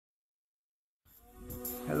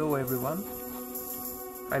everyone,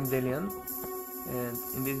 I'm Delian, and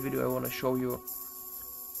in this video I want to show you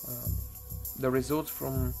the results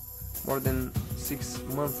from more than 6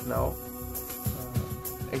 months now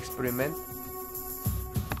experiment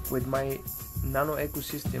with my nano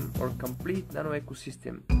ecosystem or complete nano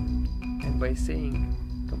ecosystem. And by saying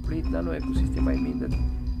complete nano ecosystem, I mean that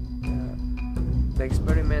the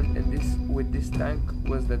experiment with this tank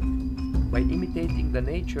was that by imitating the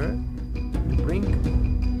nature, to bring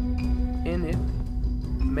in it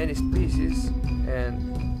many species and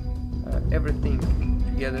everything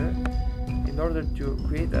together in order to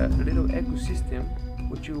create a little ecosystem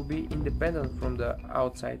which will be independent from the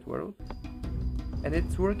outside world, and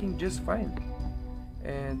it's working just fine.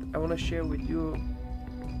 And I want to share with you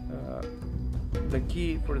the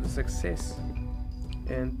key for the success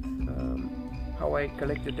and how I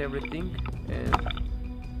collected everything and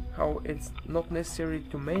how it's not necessary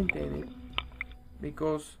to maintain it,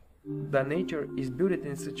 because the nature is built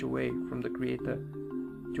in such a way from the creator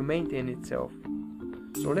to maintain itself.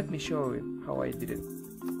 So let me show you how I did it.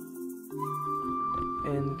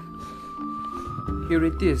 And here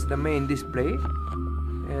it is, the main display.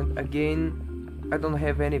 And again, I don't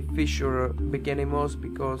have any fish or big animals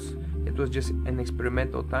because it was just an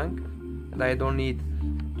experimental tank, and I don't need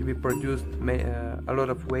to be produced a lot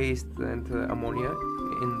of waste and ammonia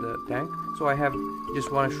in the tank. So I have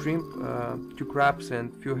just one shrimp, 2 crabs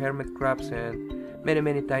and few hermit crabs and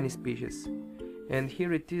many tiny species. And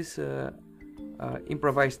here it is,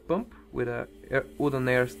 improvised pump with a wooden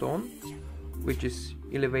air stone, which is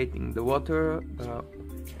elevating the water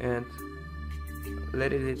and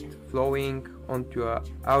letting it flowing onto a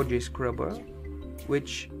algae scrubber,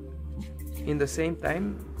 which in the same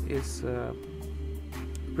time is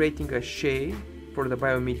creating a shade for the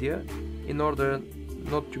biomedia in order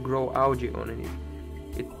not to grow algae on it.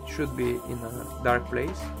 It should be in a dark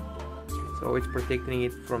place, so it's protecting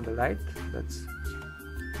it from the light. That's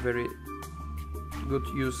very good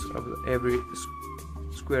use of every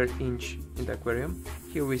square inch in the aquarium.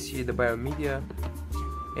 Here we see the biomedia.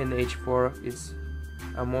 NH4 is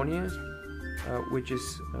ammonia, which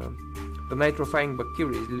is the nitrifying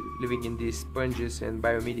bacteria is living in these sponges and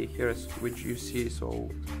biomedia here, which you see. So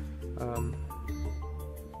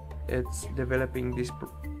it's developing this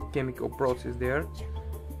chemical process there,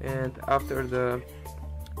 and after the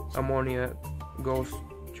ammonia goes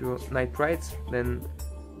to nitrites, then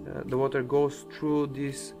the water goes through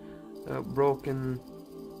these broken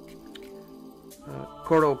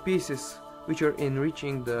coral pieces, which are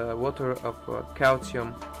enriching the water of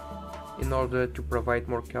calcium in order to provide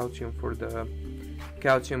more calcium for the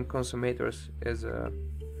calcium consumators, as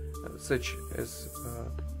such as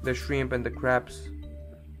the shrimp and the crabs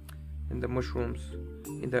and the mushrooms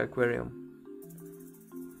in the aquarium.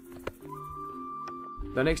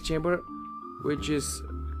 The next chamber, which is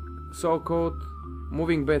so-called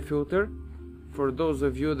moving bed filter, for those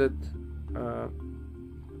of you that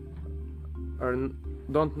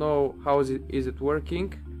don't know how is it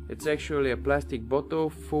working, it's actually a plastic bottle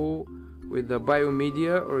full with the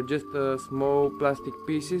biomedia or just small plastic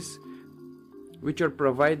pieces which are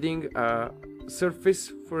providing a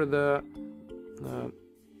surface for the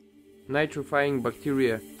nitrifying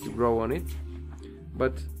bacteria to grow on it.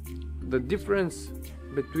 But the difference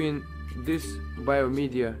between this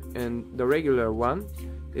biomedia and the regular one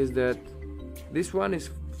is that this one is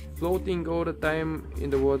floating all the time in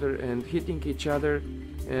the water and hitting each other,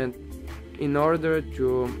 and in order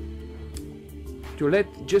to let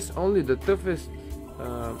just only the toughest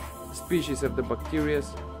species of the bacteria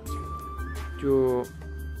to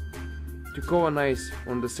colonize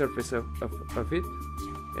on the surface of it.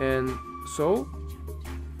 And so,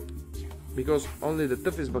 because only the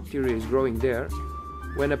toughest bacteria is growing there,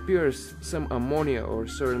 when appears some ammonia or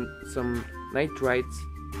some nitrites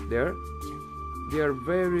there, they are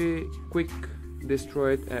very quick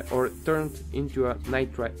destroyed or turned into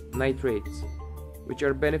nitrates, which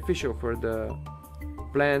are beneficial for the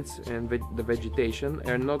plants and the vegetation,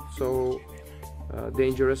 and not so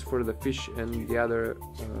dangerous for the fish and the other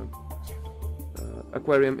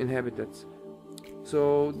aquarium inhabitants.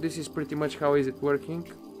 So this is pretty much how is it working.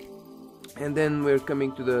 And then we're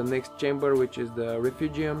coming to the next chamber, which is the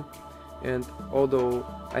refugium. And although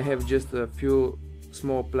I have just a few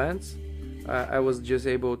small plants, I was just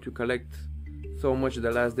able to collect so much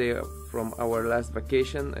the last day from our last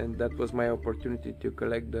vacation, and that was my opportunity to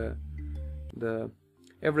collect the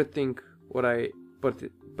everything what I put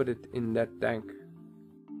it in that tank.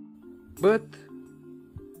 But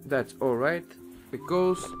that's alright,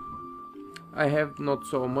 because I have not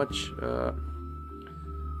so much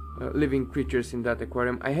living creatures in that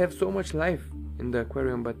aquarium. I have so much life in the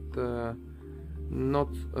aquarium, but not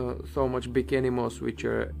so much big animals which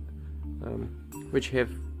are which have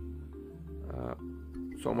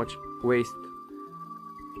so much waste.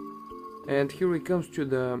 And here it comes to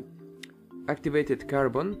the activated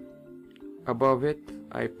carbon. Above it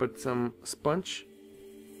I put some sponge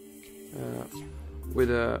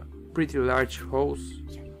with a pretty large hose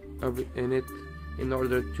in it, in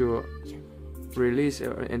order to release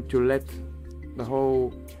and to let the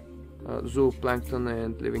whole zooplankton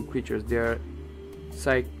and living creatures, they are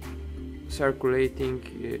circulating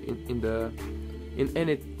in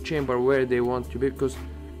any chamber where they want to be, because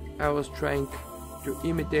I was trying to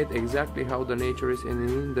imitate exactly how the nature is, and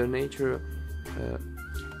in the nature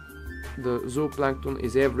the zooplankton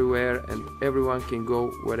is everywhere and everyone can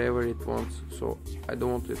go wherever it wants, so I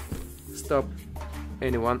don't want to stop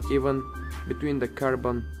anyone. Even between the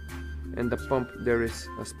carbon and the pump there is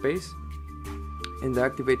a space, and the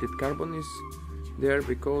activated carbon is there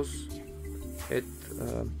because it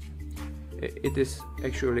is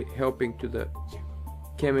actually helping to the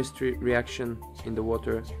chemistry reaction in the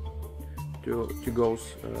water to go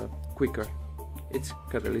quicker. It's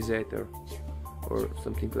catalysator or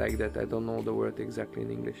something like that. I don't know the word exactly in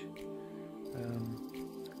English.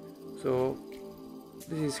 So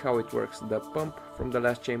this is how it works. The pump from the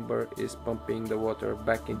last chamber is pumping the water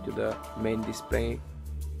back into the main display,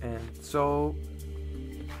 and so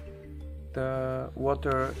the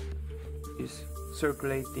water is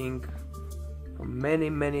circulating for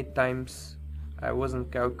many times. I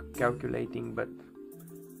wasn't calculating, but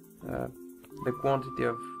the quantity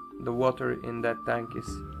of the water in that tank is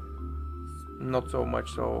not so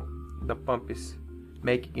much, so the pump is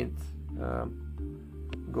making it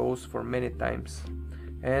goes for many times.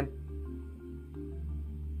 And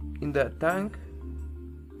in the tank,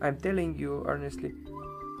 I'm telling you honestly,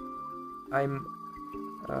 I'm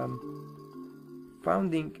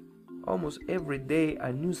finding almost every day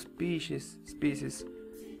a new species,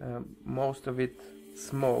 most of it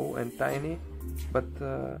small and tiny, but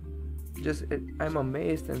I'm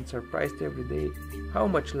amazed and surprised every day how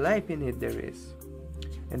much life in it there is.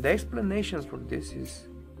 And the explanation for this is,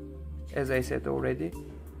 as I said already,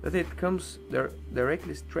 that it comes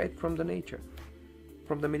directly straight from the nature,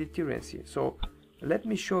 from the Mediterranean Sea. So let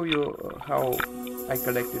me show you how I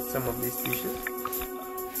collected some of these fishes.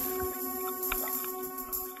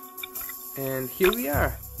 And here we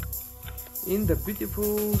are in the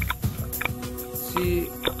beautiful sea,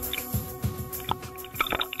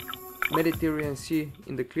 Mediterranean Sea,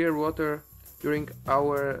 in the clear water. During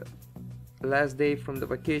our last day from the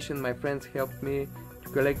vacation, my friends helped me to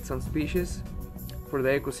collect some species for the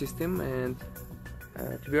ecosystem, and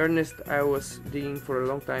to be honest, I was digging for a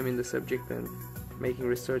long time in the subject and making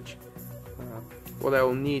research what I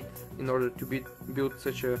will need in order to build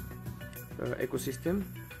such a ecosystem.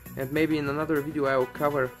 And maybe in another video I will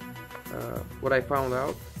cover what I found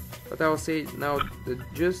out, but I will say now that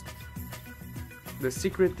just the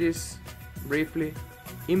secret is, briefly,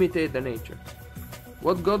 imitate the nature.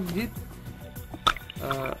 What God did,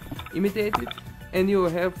 imitate it, and you will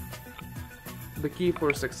have the key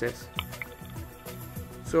for success.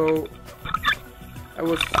 So I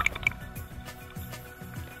was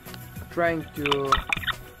trying to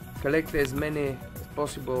collect as many as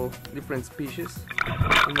possible different species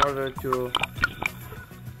in order to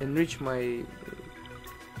enrich my,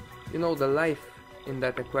 the life in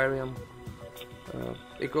that aquarium,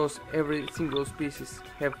 because every single species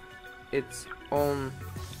have its own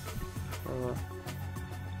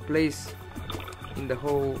place in the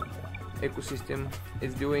whole ecosystem.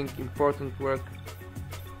 Is doing important work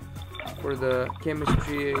for the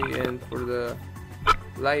chemistry and for the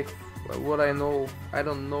life. What I know, I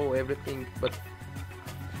don't know everything, but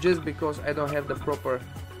just because I don't have the proper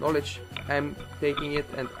knowledge, I'm taking it,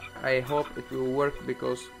 and I hope it will work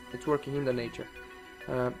because it's working in the nature.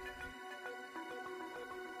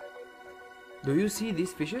 Do you see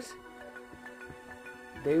these fishes?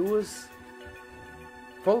 They was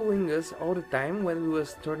following us all the time when we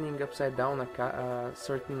was turning upside down a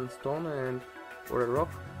certain stone or a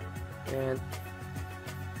rock, and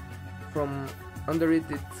from under it,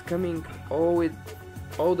 it's coming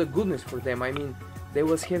all the goodness for them. I mean, they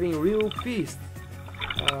was having real feast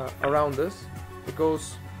around us,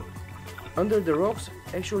 because under the rocks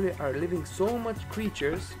actually are living so much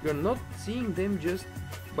creatures. You're not seeing them just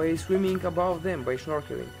by swimming above them, by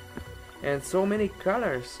snorkeling, and so many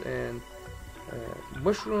colors and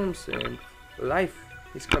mushrooms and life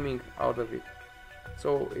is coming out of it.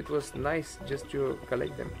 So it was nice just to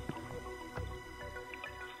collect them.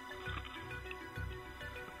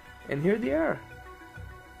 And here they are.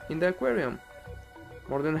 in the aquarium,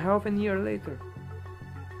 more than half a year later.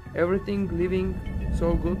 Everything living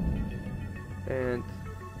so good and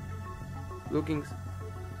looking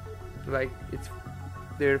like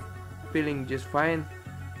they're feeling just fine.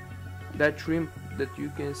 That shrimp that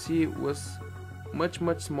you can see was much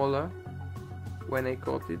smaller when I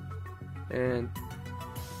caught it, and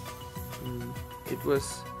it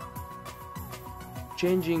was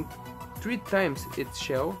changing 3 times its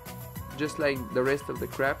shell, just like the rest of the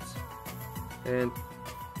crabs. And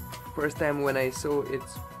first time when I saw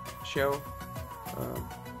its shell,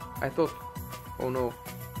 I thought, oh no,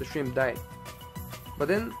 the shrimp died. But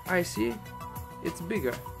then I see it's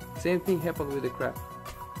bigger. Same thing happened with the crab.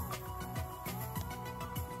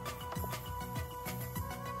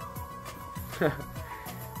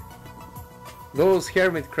 Those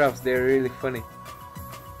hermit crabs, they're really funny.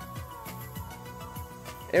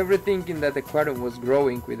 Everything in that aquarium was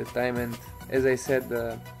growing with the time, and as I said,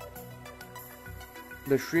 the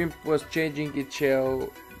shrimp was changing its shell,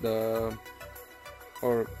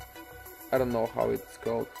 or I don't know how it's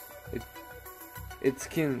called, its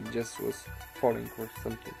skin just was falling or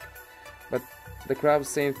something. But the crabs,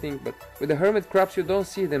 same thing. But with the hermit crabs you don't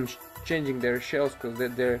see them changing their shells, because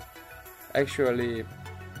they're actually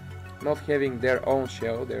not having their own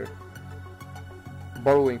shell, they're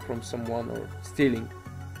borrowing from someone or stealing.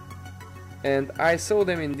 And I saw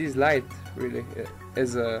them in this light really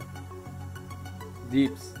as a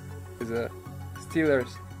deeps, as a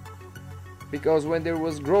stealers, because when they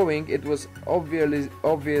was growing it was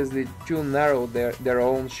obviously too narrow, their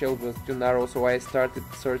own shell was too narrow, so I started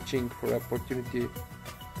searching for opportunity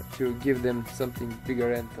to give them something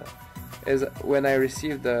bigger. And as when I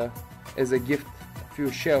received as a gift a few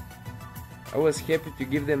shells, I was happy to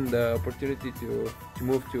give them the opportunity to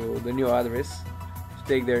move to the new address, to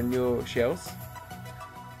take their new shells.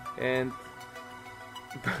 And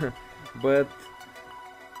but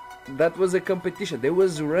that was a competition. They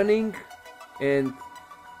was running and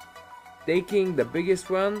taking the biggest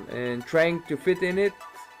one and trying to fit in it,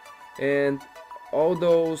 and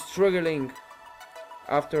although struggling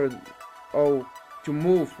after to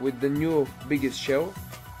move with the new biggest shell,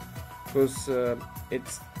 because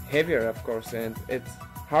it's heavier of course, and it's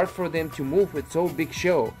hard for them to move with so big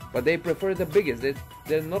shell, but they prefer the biggest.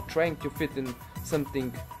 They're not trying to fit in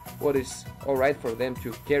something what is alright for them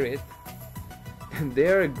to carry it. They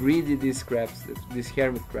are greedy, these crabs, these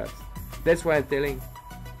hermit crabs. That's why I'm telling,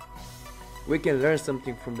 we can learn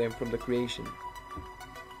something from them, from the creation.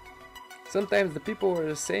 Sometimes the people are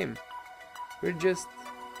the same. We're just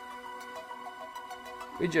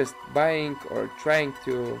buying or trying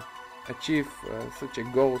to achieve such a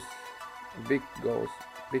goals, big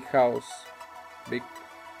house, big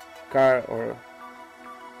car, or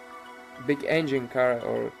big engine car,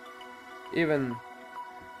 or even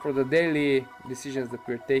for the daily decisions that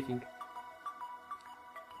we're taking.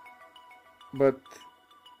 But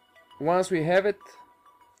once we have it,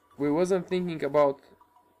 we wasn't thinking about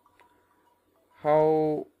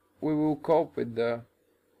how we will cope with the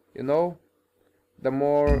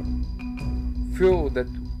more fuel that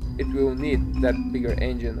it will need, that bigger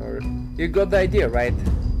engine. Or you got the idea, right?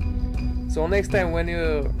 So next time when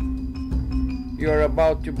you're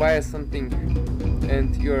about to buy something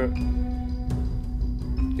and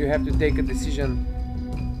you have to take a decision,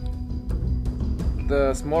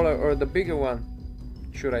 the smaller or the bigger one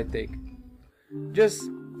should I take? Just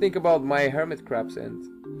think about my hermit crabs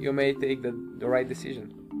and you may take the right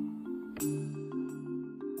decision.